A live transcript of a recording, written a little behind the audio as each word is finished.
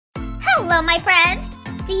Hello, my friend!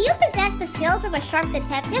 Do you possess the skills of a sharp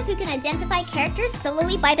detective who can identify characters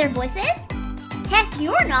solely by their voices? Test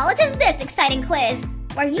your knowledge in this exciting quiz,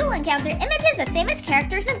 where you'll encounter images of famous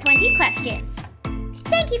characters in 20 questions.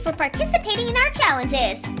 Thank you for participating in our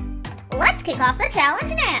challenges! Let's kick off the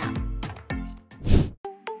challenge now!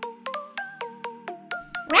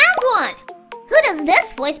 Round 1! Who does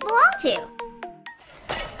this voice belong to?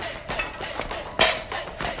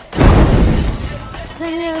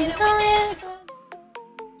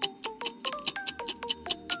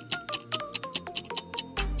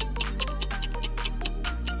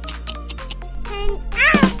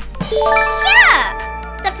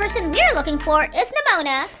 Yeah! The person we're looking for is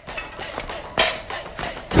Nimona.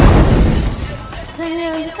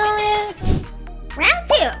 Round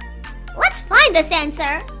 2. Let's find this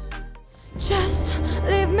answer. Just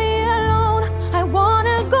leave me alone. I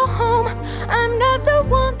wanna go home. I'm not the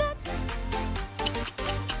one that...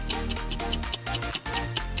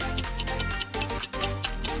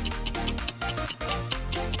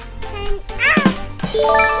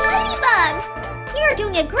 Ladybug! You're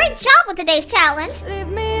doing a great job with today's challenge. Leave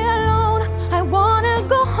me alone. I wanna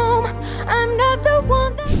go home. I'm not the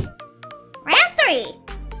one that... Round 3.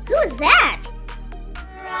 Who is that?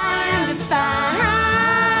 I'm fine.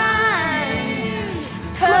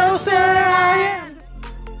 Closer I am.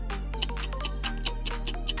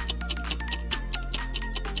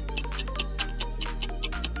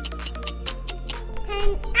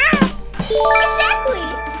 Exactly!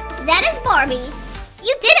 That is Barbie.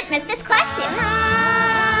 You didn't miss this question.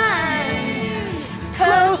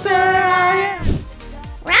 Closer I am.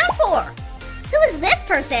 Round 4. Who is this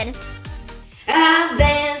person? I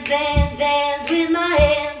dance, dance, dance with my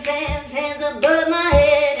hands, hands, hands above my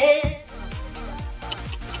head, head.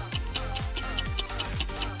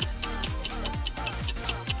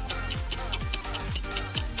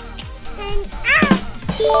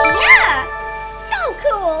 Yeah! So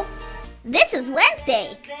cool! This is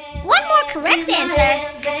Wednesday. One more correct answer.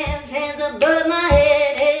 Hands, hands, hands above my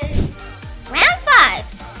head, head. Round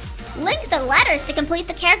 5. Link the letters to complete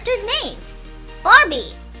the characters' names.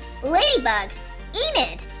 Barbie, Ladybug,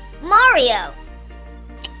 Enid, Mario.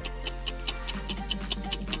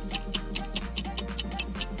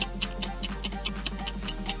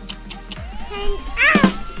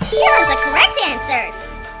 Here are the correct answers.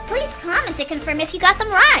 Please comment to confirm if you got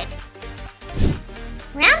them right.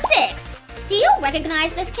 Round 6. Do you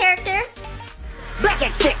recognize this character? Black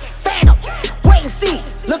X6, Phantom, wait and see,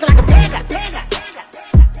 looking like a panda, panda.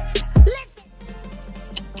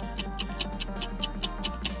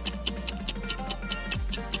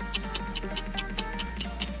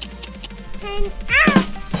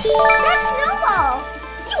 That's Snowball!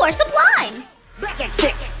 You are sublime! Black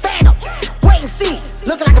X6, Phantom, wait and see,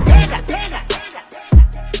 looking like a panda, panda.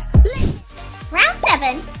 Round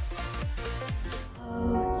 7.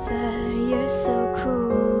 Elsa, you're so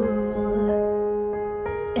cool.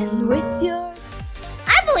 And with your...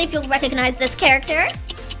 I believe you'll recognize this character.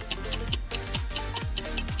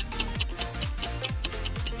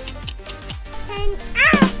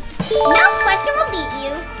 No question will beat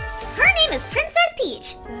you. Her name is Princess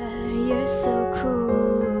Peach. Elsa, you're so cool.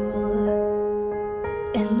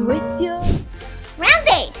 And with your... Round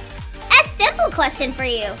 8. A simple question for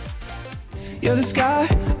you. You're the sky,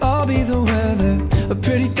 I'll be the weather. A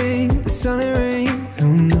pretty thing, the sun and rain. Oh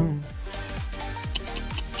no.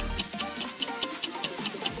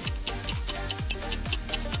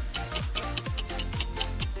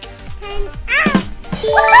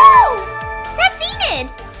 Woohoo! That's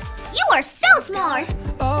Enid! You are so smart!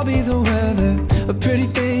 I'll be the weather. A pretty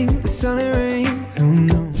thing, the sun and rain. Oh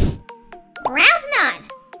no. Round 9.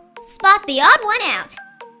 Spot the odd one out.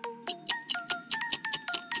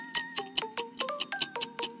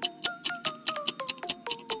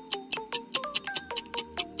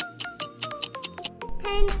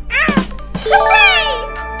 Hooray!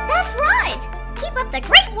 That's right! Keep up the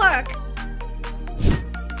great work!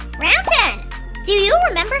 Round 10. Do you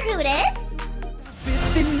remember who it is?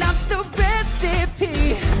 Filling up the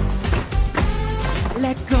recipe.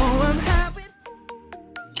 Let go of habit.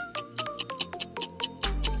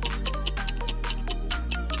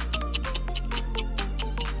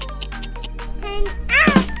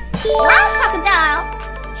 Lyle Crocodile!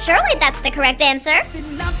 Surely that's the correct answer.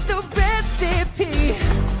 Filling up the recipe.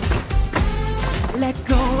 Let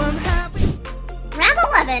go of habit. Round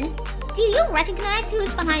 11. Do you recognize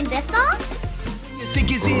who's behind this song? You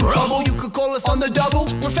think is in trouble, you could call us on the double.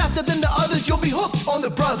 We're faster than the others, you'll be hooked on the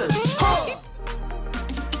brothers. Huh.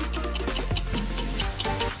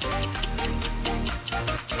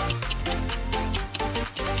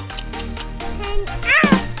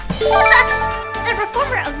 Woohoo!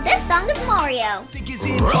 song is Mario. Think is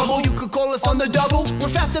in trouble, you could call us on the double. We're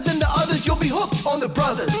faster than the others, you'll be hooked on the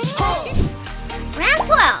brothers. Round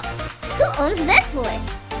 12. Who owns this voice?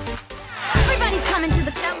 Everybody's coming to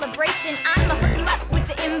the celebration. I'ma hook you up with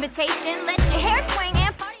the invitation. Let your hair swing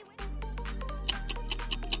and party with.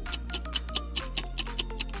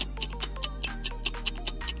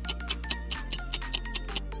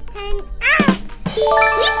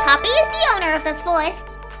 Sweet Poppy is the owner of this voice.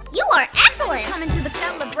 You are excellent. Coming to the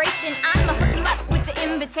celebration. I'ma hook you up with the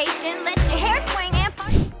invitation. Let your hair swing and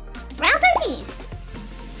party. Round 13.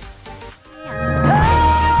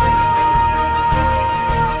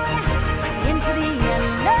 Into the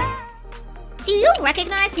end. Do you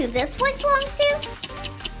recognize who this voice belongs to?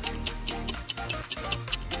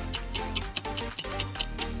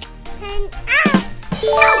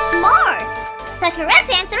 How smart! The correct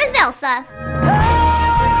answer is Elsa.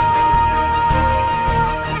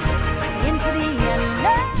 Into the end.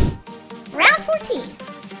 Round 14.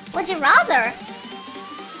 Would you rather?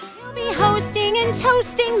 We'll be hosting and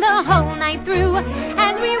toasting the whole night through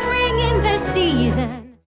as we ring in the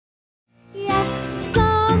season. Yes,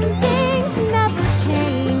 some things never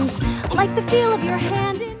change, like the feel of your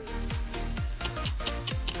hand in.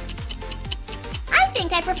 I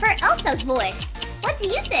think I prefer Elsa's voice. What do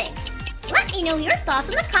you think? Let me know your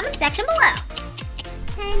thoughts in the comment section below.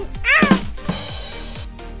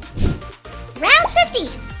 Round 15.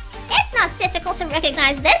 It's not difficult to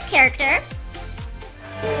recognize this character.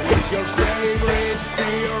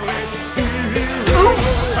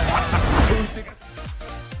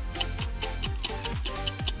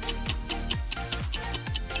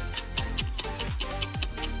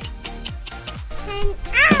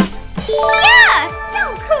 Yeah! So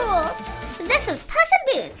cool! This is Puss in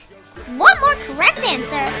Boots. One more correct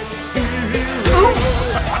answer.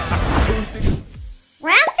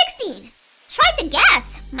 Round 16. Try to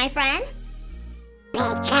guess, my friend.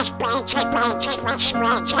 One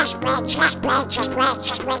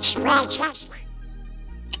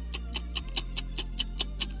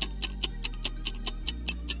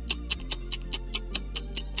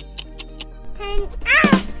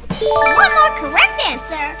more correct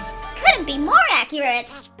answer. Couldn't be more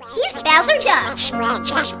accurate. He's Bowser Jump. Round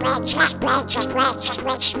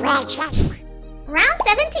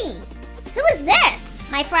 17. Who is this,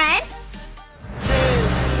 my friend?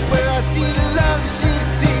 Where I see love, she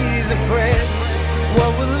sees a friend.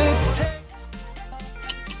 What will it take?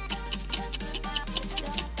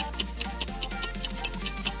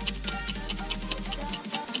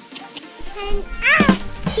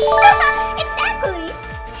 Exactly.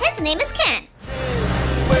 His name is Ken.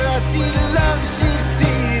 Where I see love, she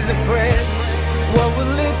sees a friend. What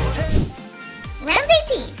will it take? Round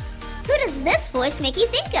 18. Who does this voice make you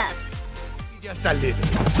think of? Just a little.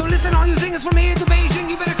 So listen, all you singers from here to Beijing,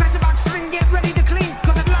 you better crash the box string, get ready to clean,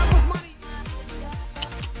 cause if love was money.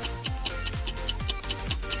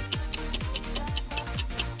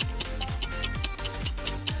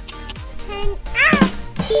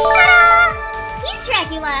 He's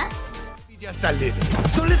Dracula. Just a little.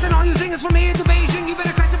 So listen, all you singers from here to Beijing, you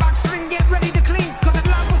better crash the box string, get ready to clean, cause if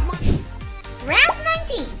love was money. Round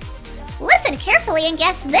 19. Listen carefully and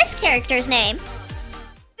guess this character's name.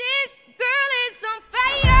 This girl is on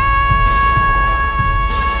fire.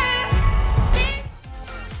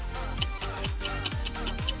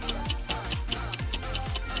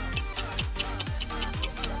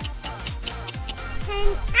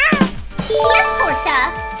 Yes, Portia.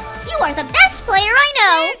 You are the best player I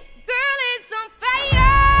know. This girl is on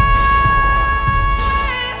fire.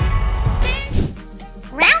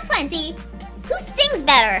 Round 20. Who sings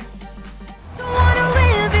better? Don't wanna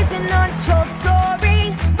live as an untold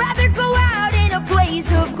story. Rather go out in a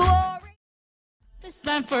blaze of glory. This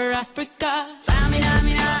time for Africa. Samina,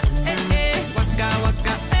 mina, eh, eh. Waka,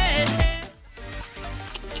 waka, eh, eh.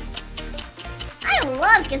 I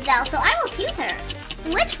love Gazelle, so I will choose her.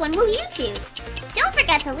 Which one will you choose? Don't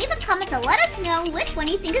forget to leave a comment to let us know which one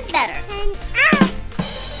you think is better.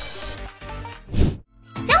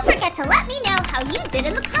 Don't forget to let me know how you did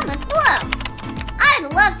in the comments below. I'd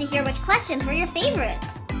love to hear which questions were your favorites.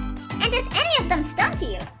 And if any of them stumped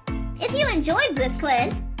you. If you enjoyed this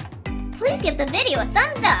quiz, please give the video a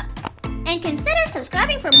thumbs up. And consider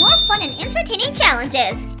subscribing for more fun and entertaining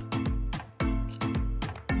challenges.